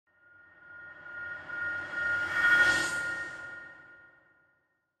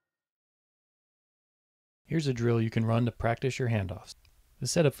Here's a drill you can run to practice your handoffs. The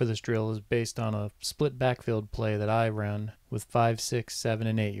setup for this drill is based on a split backfield play that I run with 5, 6, 7,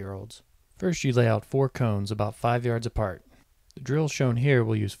 and 8-year-olds. First, you lay out 4 cones about 5 yards apart. The drill shown here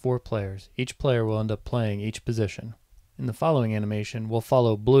will use 4 players. Each player will end up playing each position. In the following animation, we'll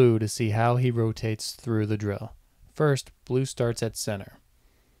follow Blue to see how he rotates through the drill. First, Blue starts at center.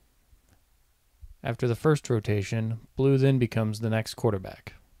 After the first rotation, Blue then becomes the next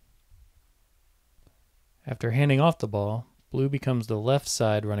quarterback. After handing off the ball, Blue becomes the left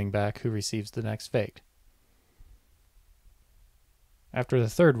side running back who receives the next fake. After the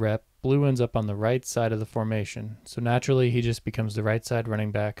third rep, Blue ends up on the right side of the formation, so naturally he just becomes the right side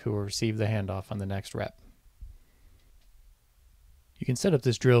running back who will receive the handoff on the next rep. You can set up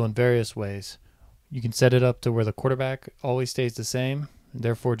this drill in various ways. You can set it up to where the quarterback always stays the same, and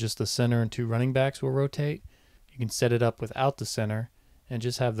therefore just the center and 2 running backs will rotate. You can set it up without the center and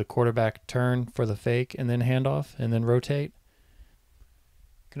just have the quarterback turn for the fake and then handoff and then rotate.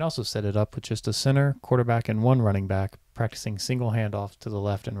 You can also set it up with just a center, quarterback, and 1 running back practicing single handoffs to the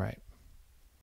left and right.